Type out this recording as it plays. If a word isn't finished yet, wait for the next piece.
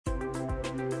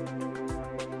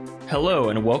Hello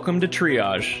and welcome to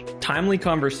Triage, timely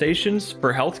conversations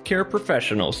for healthcare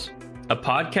professionals, a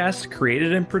podcast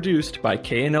created and produced by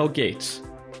K&L Gates.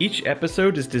 Each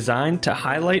episode is designed to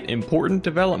highlight important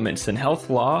developments in health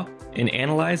law and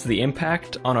analyze the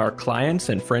impact on our clients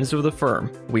and friends of the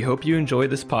firm. We hope you enjoy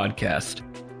this podcast.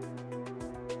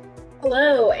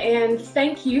 Hello, and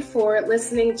thank you for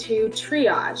listening to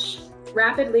Triage,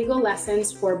 rapid legal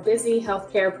lessons for busy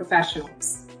healthcare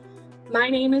professionals. My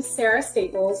name is Sarah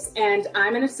Staples, and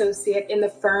I'm an associate in the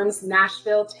firm's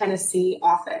Nashville, Tennessee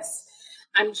office.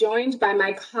 I'm joined by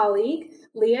my colleague,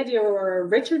 Leah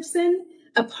Richardson,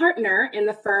 a partner in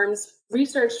the firm's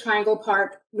Research Triangle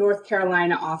Park, North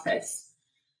Carolina office.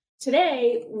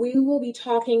 Today, we will be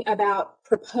talking about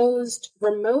proposed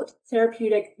remote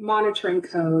therapeutic monitoring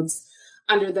codes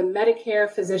under the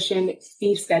Medicare Physician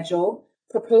Fee Schedule,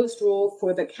 proposed rule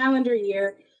for the calendar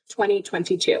year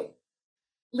 2022.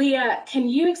 Leah, can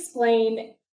you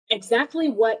explain exactly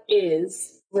what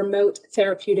is remote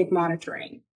therapeutic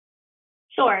monitoring?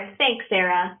 Sure. Thanks,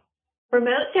 Sarah.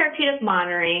 Remote therapeutic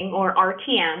monitoring, or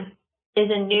RTM, is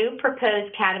a new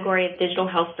proposed category of digital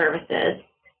health services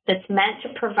that's meant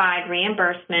to provide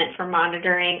reimbursement for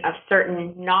monitoring of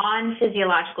certain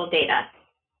non-physiological data.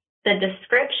 The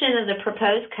description of the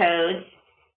proposed codes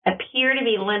appear to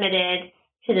be limited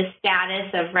to the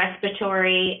status of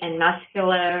respiratory and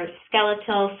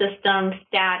musculoskeletal system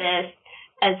status,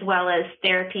 as well as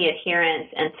therapy adherence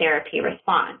and therapy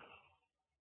response.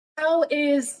 How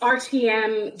is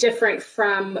RTM different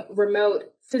from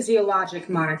remote physiologic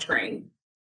monitoring?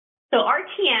 So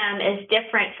RTM is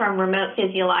different from remote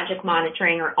physiologic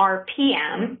monitoring, or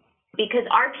RPM, because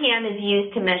RPM is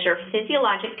used to measure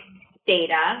physiologic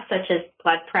data, such as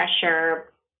blood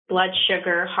pressure, blood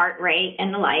sugar, heart rate,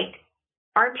 and the like.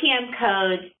 RPM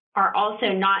codes are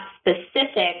also not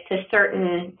specific to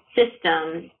certain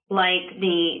systems like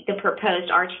the proposed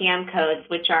RTM codes,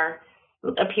 which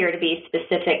appear to be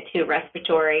specific to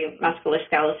respiratory,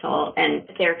 musculoskeletal, and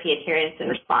therapy adherence and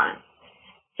response.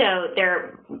 So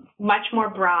they're much more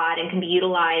broad and can be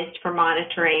utilized for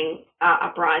monitoring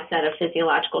a broad set of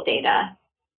physiological data.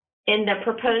 In the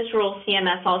proposed rule,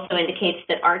 CMS also indicates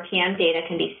that RTM data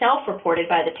can be self-reported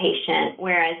by the patient,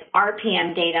 whereas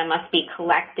RPM data must be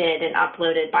collected and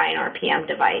uploaded by an RPM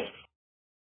device.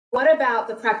 What about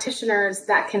the practitioners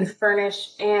that can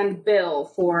furnish and bill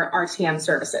for RTM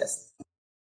services?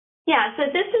 Yeah, so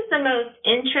this is the most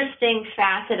interesting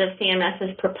facet of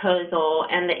CMS's proposal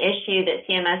and the issue that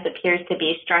CMS appears to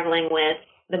be struggling with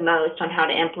the most on how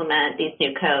to implement these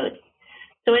new codes.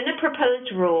 So in the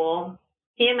proposed rule,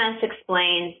 CMS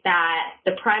explains that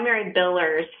the primary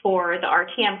billers for the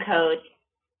RTM codes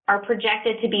are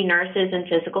projected to be nurses and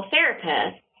physical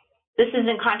therapists. This is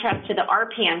in contrast to the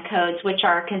RPM codes, which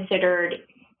are considered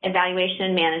evaluation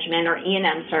and management, or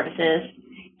E&M services,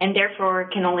 and therefore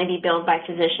can only be billed by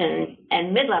physicians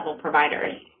and mid-level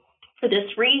providers. For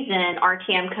this reason,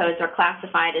 RTM codes are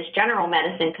classified as general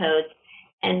medicine codes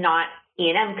and not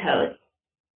E&M codes.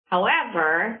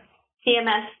 However,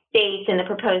 CMS states in the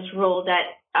proposed rule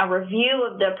that a review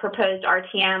of the proposed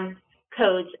RTM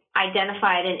codes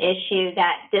identified an issue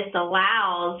that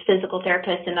disallows physical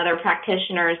therapists and other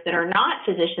practitioners that are not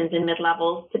physicians in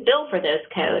mid-levels to bill for those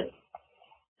codes.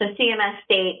 So CMS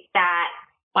states that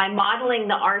by modeling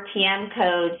the RTM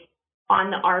codes on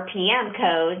the RPM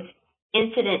codes,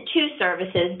 incident to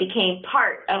services became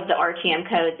part of the RTM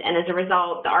codes, and as a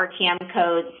result, the RTM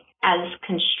codes as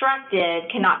constructed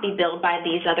cannot be billed by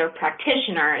these other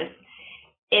practitioners.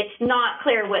 It's not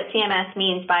clear what CMS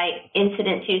means by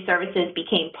incident to services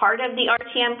became part of the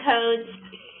RTM codes,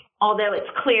 although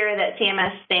it's clear that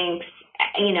CMS thinks,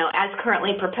 as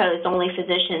currently proposed, only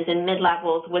physicians in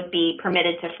mid-levels would be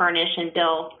permitted to furnish and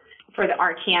bill for the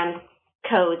RTM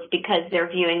codes because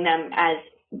they're viewing them as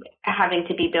having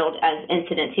to be billed as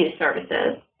incident to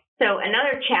services. So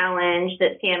another challenge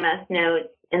that CMS notes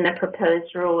in the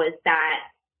proposed rule is that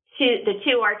the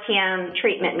two RTM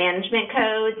treatment management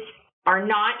codes are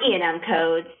not E&M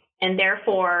codes and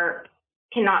therefore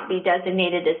cannot be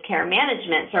designated as care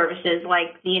management services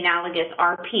like the analogous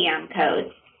RPM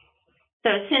codes. So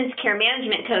since care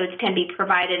management codes can be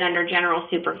provided under general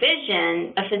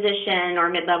supervision, a physician or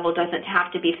mid-level doesn't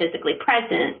have to be physically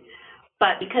present.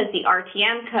 But because the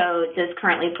RTM codes, as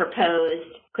currently proposed,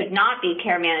 could not be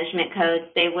care management codes,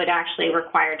 they would actually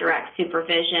require direct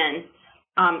supervision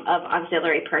of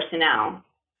auxiliary personnel.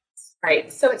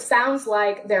 Right. So it sounds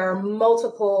like there are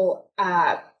multiple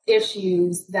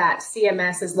issues that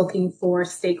CMS is looking for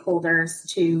stakeholders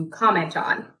to comment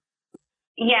on.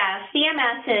 Yeah,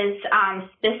 CMS is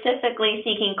specifically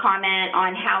seeking comment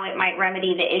on how it might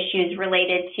remedy the issues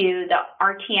related to the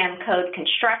RTM code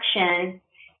construction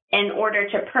in order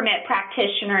to permit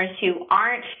practitioners who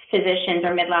aren't physicians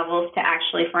or mid-levels to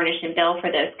actually furnish and bill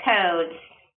for those codes.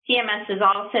 CMS is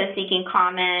also seeking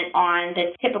comment on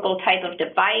the typical type of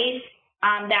device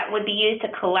that would be used to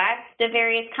collect the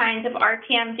various kinds of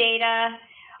RTM data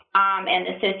and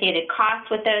associated costs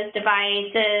with those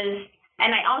devices.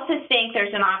 And I also think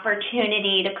there's an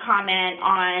opportunity to comment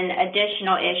on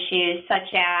additional issues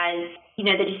such as,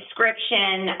 the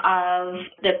description of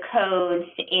the codes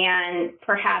and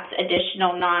perhaps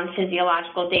additional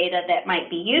non-physiological data that might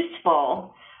be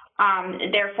useful,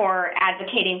 therefore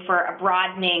advocating for a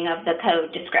broadening of the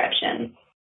code description.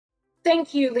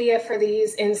 Thank you, Leah, for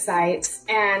these insights.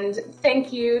 And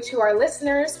thank you to our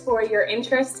listeners for your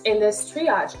interest in this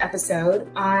triage episode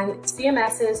on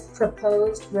CMS's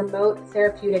proposed remote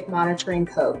therapeutic monitoring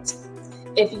codes.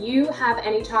 If you have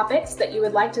any topics that you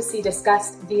would like to see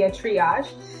discussed via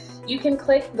triage, you can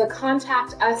click the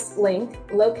Contact Us link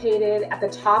located at the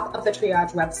top of the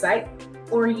triage website,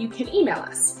 or you can email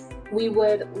us. We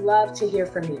would love to hear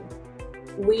from you.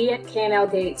 We at K&L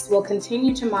Gates will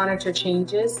continue to monitor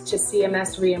changes to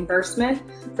CMS reimbursement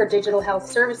for digital health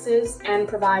services and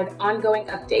provide ongoing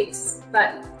updates.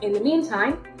 But in the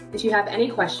meantime, if you have any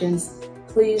questions,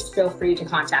 please feel free to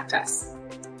contact us.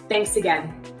 Thanks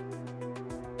again.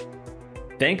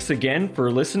 Thanks again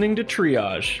for listening to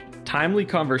Triage, timely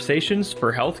conversations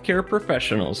for healthcare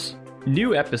professionals.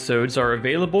 New episodes are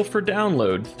available for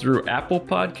download through Apple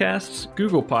Podcasts,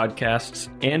 Google Podcasts,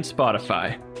 and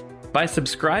Spotify. By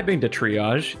subscribing to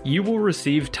Triage, you will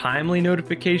receive timely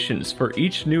notifications for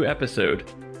each new episode.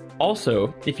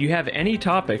 Also, if you have any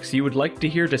topics you would like to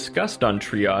hear discussed on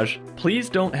Triage, please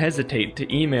don't hesitate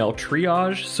to email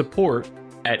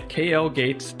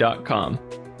triagesupport@klgates.com.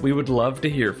 We would love to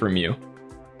hear from you.